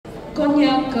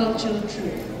Konyak cultural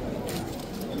troupe.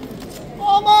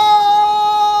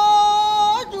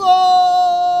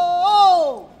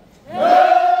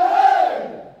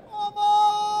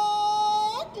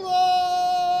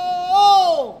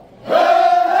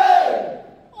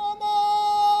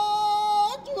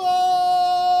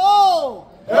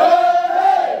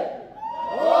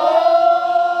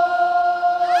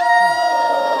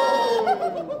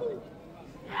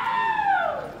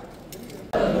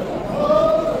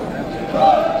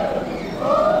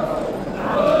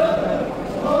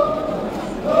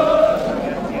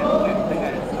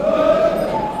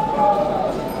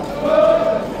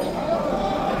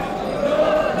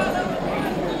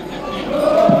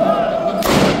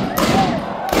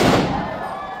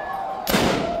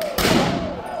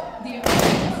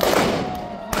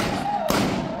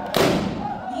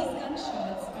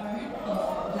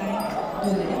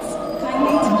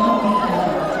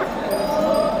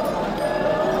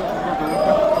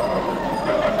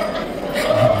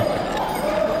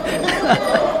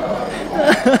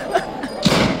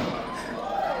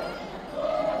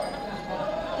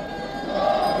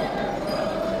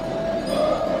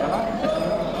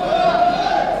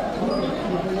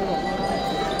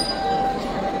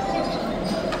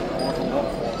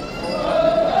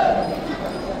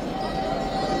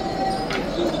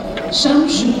 Sham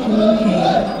Shuku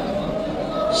Hei,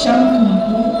 Sham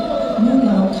Kumbu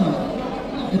Mulao Kam.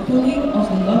 The pulling of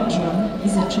the log drum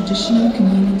is a traditional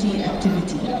community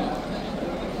activity.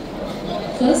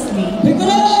 Firstly,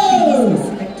 large trees are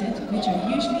selected which are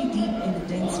usually deep in the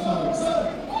dense forest.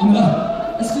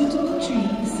 A suitable tree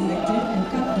is selected and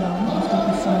cut down after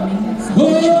performing some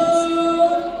rituals.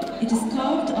 It is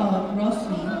carved out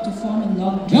roughly to form a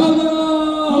log drum. Once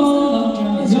the log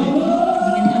drum is ready,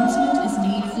 the announcement is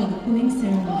made for the pulling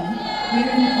ceremony,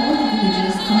 wherein all the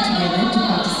villagers come together to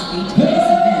participate in this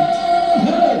event.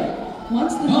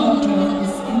 Once the log drum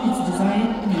is in its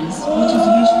desired place, which is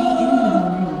usually in the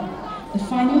Morung, the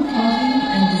final carving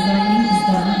and designing is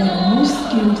done by the most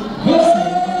skilled person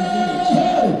of the village,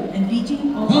 and beating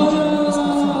of the drum is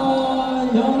performed.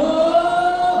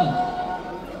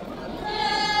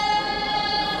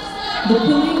 The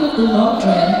pulling of the log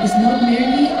drum is not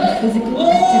merely a physical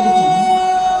activity,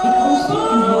 it also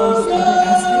involves other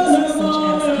aspects such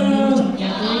as community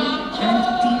gathering and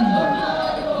teamwork,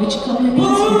 which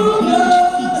culminates with a huge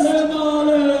feast.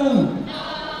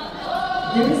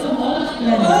 There is a lot of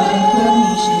planning and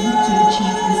coordination to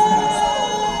achieve this task.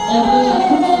 Although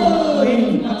people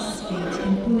rarely participate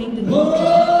in pulling the log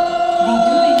drum, they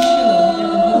do ensure that the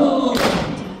whole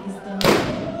activity is done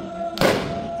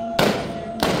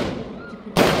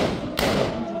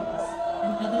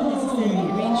and other necessary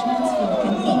arrangements for the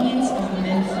convenience of the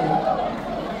menfolk.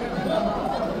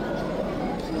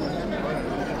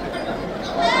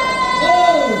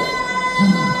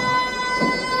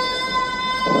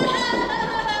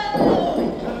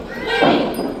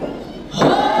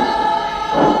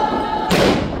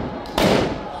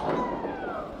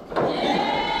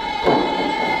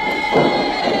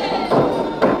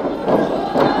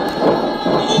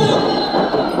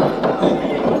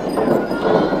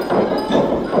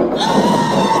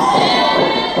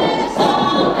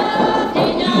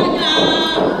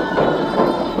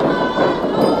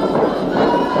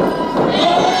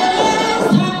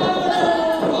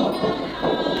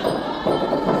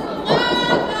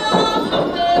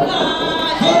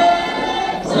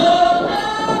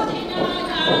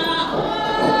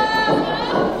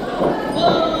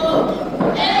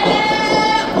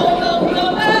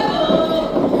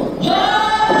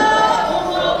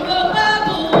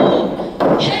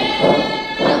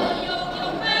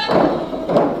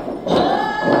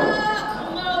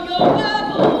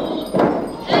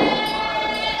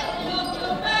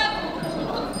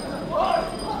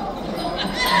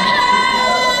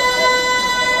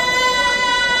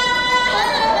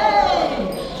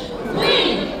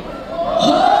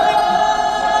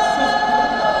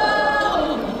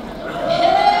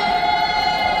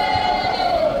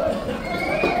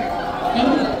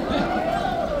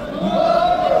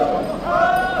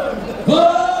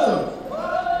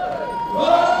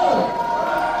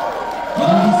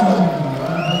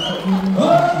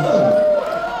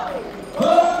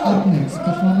 Up next,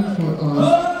 performing for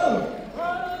us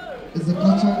is the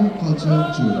Konyak cultural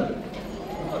troupe.